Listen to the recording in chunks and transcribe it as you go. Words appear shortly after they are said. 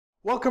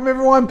Welcome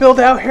everyone, Build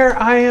Out here.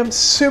 I am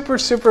super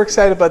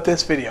excited about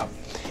this video.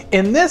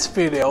 In this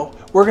video,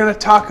 we're going to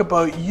talk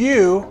about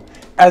you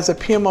as a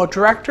PMO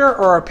director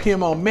or a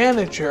PMO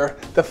manager,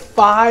 the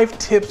 5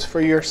 tips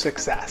for your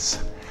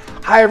success.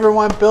 Hi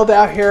everyone, Build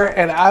Out here,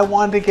 and I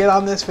wanted to get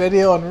on this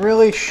video and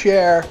really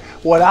share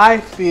what I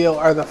feel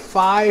are the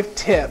 5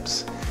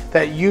 tips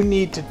that you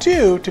need to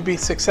do to be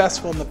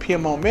successful in the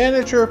PMO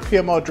manager,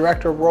 PMO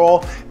director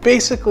role,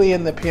 basically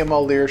in the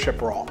PMO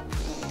leadership role.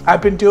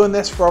 I've been doing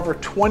this for over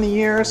 20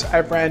 years.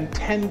 I've ran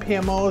 10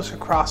 PMOs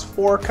across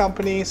 4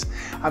 companies.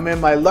 I'm in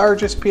my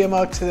largest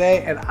PMO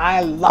today and I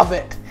love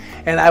it.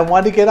 And I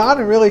want to get on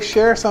and really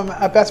share some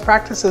best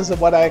practices of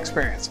what I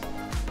experienced.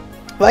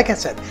 Like I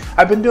said,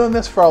 I've been doing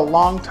this for a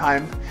long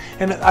time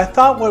and I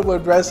thought what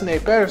would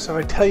resonate better is if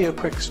I tell you a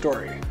quick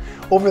story.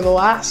 Over the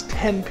last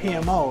 10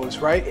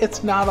 PMOs, right,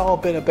 it's not all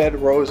been a bed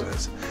of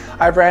roses.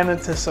 I've ran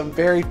into some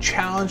very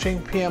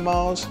challenging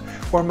PMOs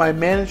where my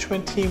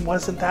management team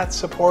wasn't that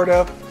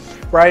supportive,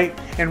 right,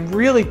 and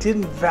really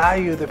didn't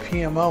value the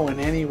PMO in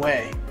any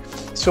way.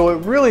 So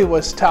it really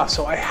was tough.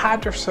 So I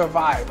had to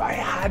survive. I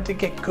had to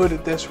get good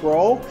at this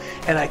role,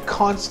 and I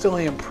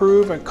constantly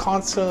improve and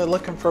constantly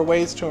looking for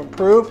ways to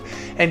improve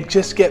and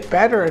just get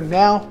better. And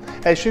now,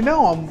 as you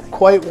know, I'm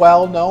quite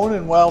well known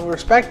and well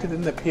respected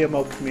in the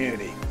PMO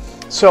community.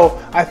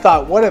 So I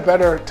thought, what a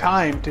better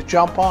time to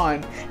jump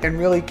on and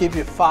really give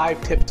you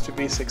 5 tips to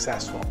be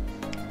successful.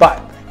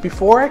 But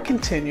before I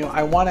continue,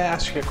 I want to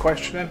ask you a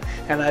question,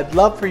 and I'd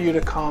love for you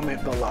to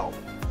comment below.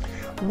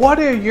 What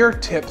are your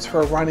tips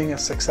for running a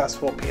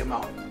successful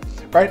PMO?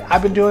 Right?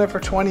 I've been doing it for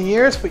 20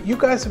 years, but you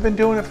guys have been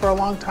doing it for a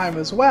long time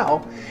as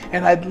well.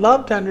 And I'd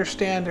love to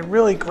understand and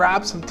really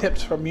grab some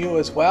tips from you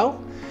as well.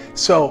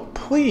 So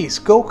please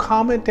go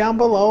comment down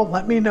below.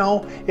 Let me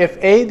know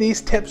if A, these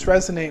tips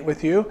resonate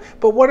with you,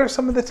 but what are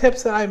some of the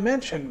tips that I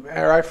mentioned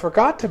or I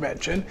forgot to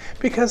mention,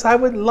 because I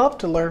would love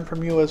to learn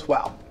from you as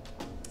well.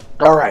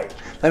 All right,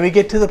 let me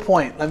get to the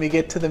point. Let me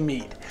get to the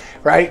meat,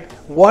 right?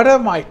 What are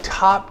my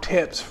top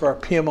tips for a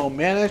PMO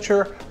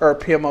manager or a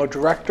PMO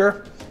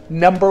director?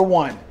 Number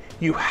 1,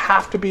 you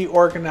have to be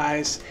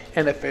organized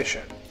and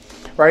efficient.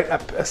 Right?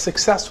 A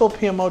successful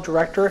PMO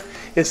director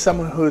is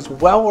someone who is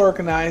well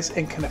organized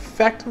and can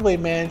effectively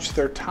manage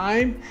their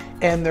time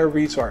and their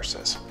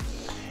resources.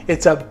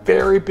 It's a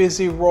very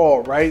busy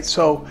role, right?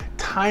 So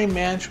time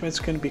management is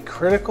going to be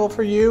critical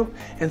for you,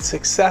 and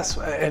success,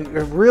 and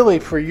really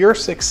for your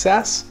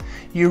success,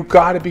 you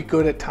got to be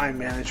good at time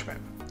management.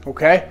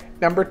 Okay?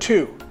 Number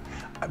 2,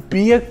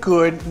 be a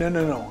good,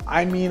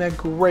 I mean a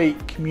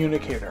great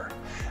communicator.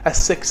 A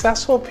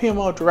successful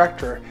PMO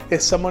director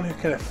is someone who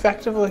can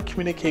effectively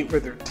communicate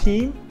with their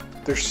team,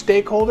 their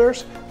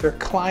stakeholders, their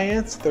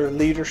clients, their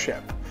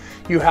leadership.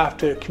 You have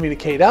to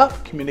communicate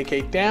up,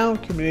 communicate down,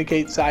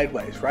 communicate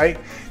sideways, right?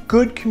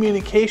 Good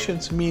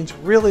communications means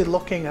really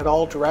looking at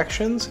all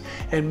directions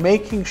and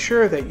making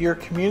sure that you're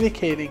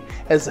communicating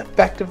as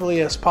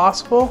effectively as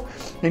possible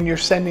and you're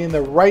sending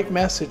the right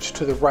message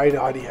to the right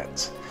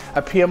audience.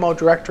 A PMO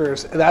director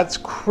that's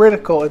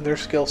critical in their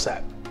skill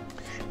set.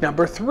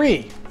 Number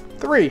 3,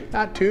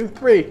 not 2,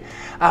 3.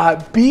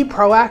 Be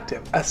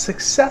proactive. A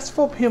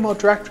successful PMO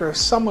director is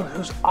someone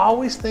who's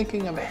always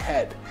thinking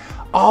ahead,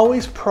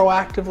 always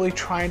proactively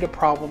trying to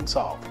problem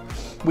solve.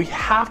 We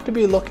have to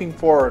be looking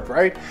forward,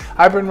 right?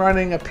 I've been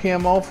running a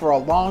PMO for a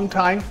long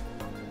time,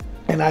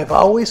 and I've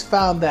always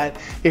found that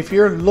if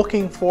you're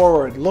looking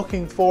forward,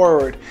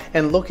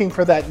 and looking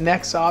for that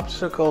next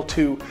obstacle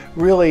to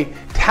really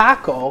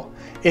tackle,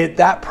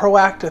 that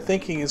proactive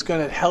thinking is going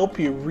to help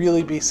you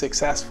really be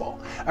successful.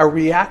 A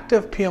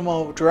reactive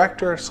PMO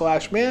director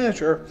 /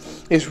 manager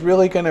is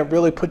really going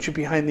to put you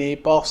behind the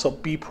 8 ball, so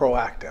be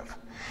proactive.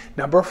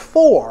 Number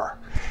 4,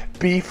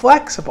 be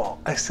flexible.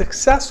 A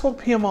successful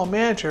PMO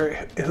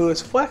manager who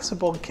is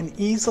flexible can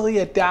easily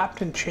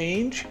adapt and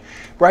change,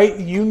 right?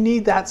 You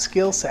need that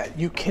skill set.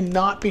 You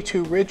cannot be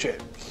too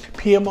rigid.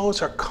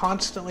 PMOs are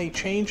constantly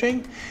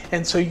changing,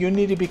 and so you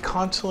need to be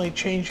constantly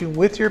changing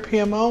with your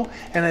PMO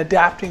and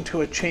adapting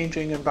to a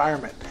changing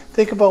environment.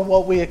 Think about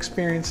what we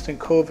experienced in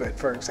COVID,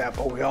 for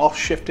example. We all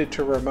shifted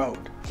to remote.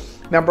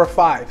 Number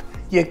 5,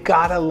 you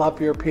gotta love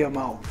your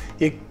PMO.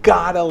 You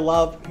gotta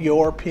love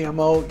your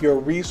PMO, your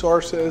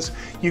resources.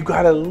 You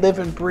gotta live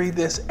and breathe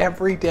this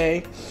every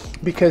day,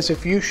 because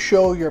if you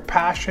show your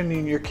passion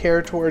and your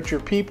care towards your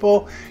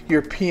people,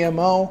 your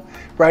PMO,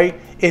 right,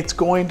 it's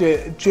going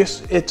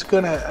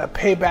to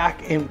pay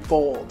back in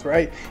fold,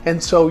 right?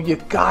 And so you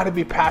gotta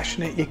be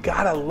passionate. You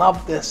gotta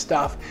love this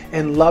stuff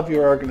and love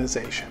your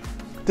organization.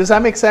 Does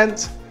that make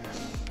sense?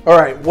 All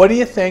right, what do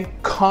you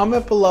think?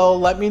 Comment below.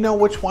 Let me know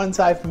which ones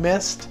I've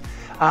missed.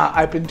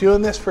 I've been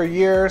doing this for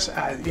years,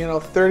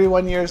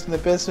 31 years in the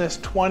business,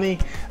 20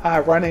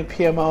 running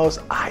PMOs.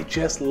 I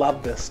just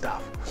love this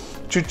stuff.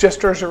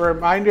 Just as a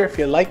reminder, if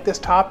you like this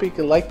topic,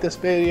 you like this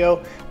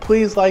video,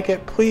 please like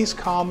it, please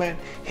comment,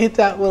 hit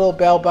that little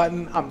bell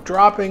button. I'm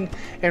dropping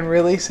and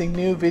releasing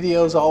new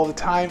videos all the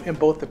time in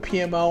both the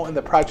PMO and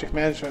the project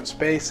management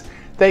space.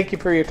 Thank you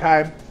for your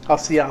time. I'll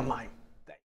see you online.